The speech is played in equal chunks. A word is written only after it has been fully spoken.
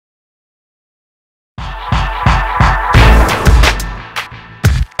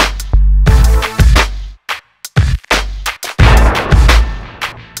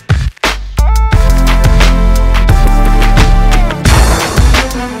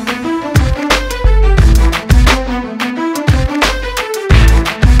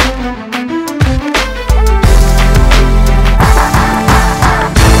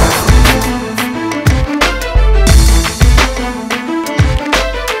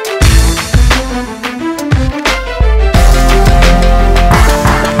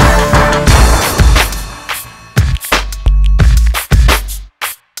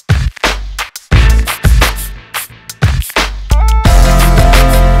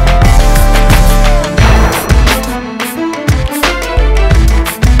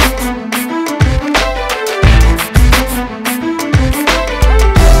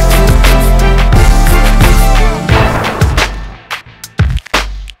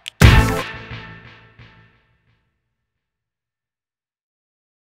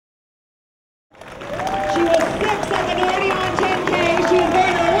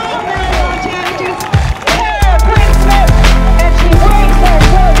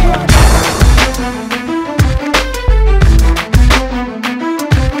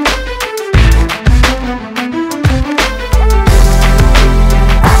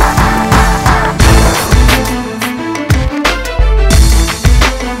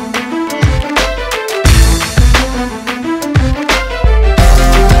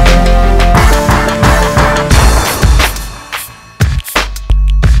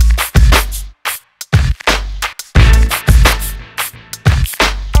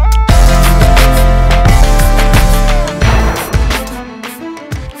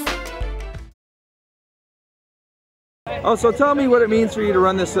Oh, so tell me what it means for you to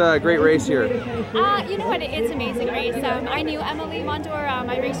run this great race here. You know what, it's an amazing race. I knew Emilie Mondor.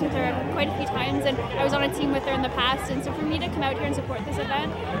 I raced with her quite a few times, and I was on a team with her in the past. And so for me to come out here and support this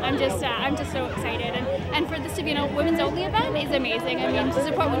event, I'm just so excited. And for this to be a women's only event is amazing. I mean, to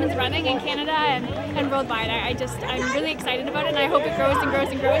support women's running in Canada and worldwide, I'm really excited about it, and I hope it grows and grows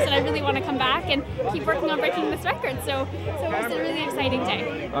and grows. And I really want to come back and keep working on breaking this record. So it's a really exciting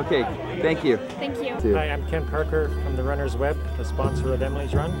day. Okay, thank you. Thank you. Hi, I'm Ken Parker from the Runner's Web, the sponsor of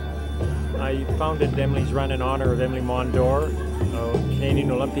Emilie's Run. I founded Emilie's Run in honor of Emilie Mondor, a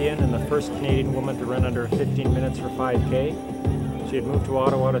Canadian Olympian and the first Canadian woman to run under 15 minutes for 5K. She had moved to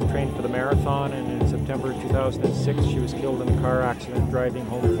Ottawa to train for the marathon, and in September 2006 she was killed in a car accident driving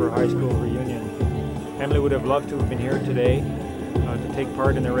home for a high school reunion. Emilie would have loved to have been here today to take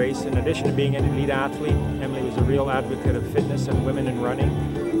part in the race. In addition to being an elite athlete, Emilie was a real advocate of fitness and women in running.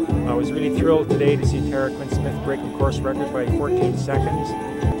 I was really thrilled today to see Tara Quinn-Smith break the course record by 14 seconds.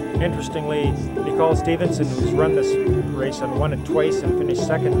 Interestingly, Nicole Stevenson, who's run this race and won it twice and finished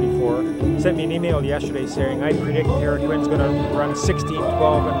second before, sent me an email yesterday saying, "I predict Tara Quinn's going to run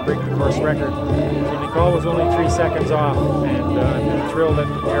 16:12 and break the course record." So Nicole was only 3 seconds off, and I'm thrilled at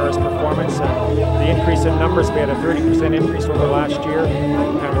Tara's performance and the increase in numbers. We had a 30% increase over last year,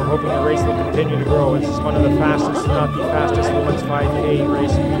 and we're hoping the race will continue to grow. This is one of the fastest, if not the fastest, women's 5K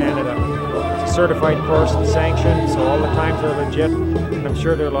race in Canada. It's a certified course and sanctioned, so all the times are legit, and I'm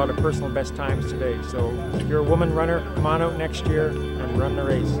sure there are a lot of personal best times today. So if you're a woman runner, come on out next year and run the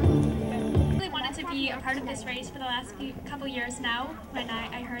race. I really wanted to be a part of this race for the last couple years now, when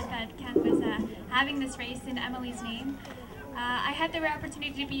I heard that Ken was having this race in Emilie's name. I had the rare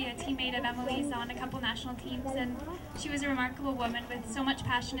opportunity to be a teammate of Emilie's on a couple national teams, and she was a remarkable woman with so much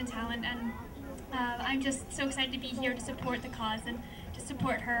passion and talent, and I'm just so excited to be here to support the cause and to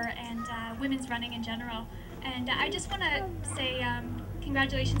support her and women's running in general. And I just want to say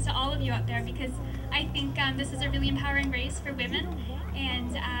congratulations to all of you out there, because I think this is a really empowering race for women,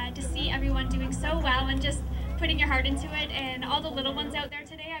 and to see everyone doing so well and just putting your heart into it, and all the little ones out there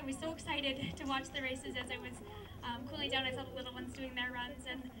today. I was so excited to watch the races as I was cooling down. I saw the little ones doing their runs,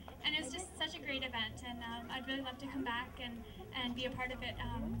 and it was just such a great event, and I'd really love to come back and be a part of it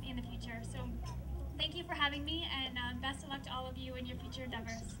in the future. So thank you for having me, and best of luck to all of you in your future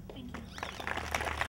endeavors. Thank you.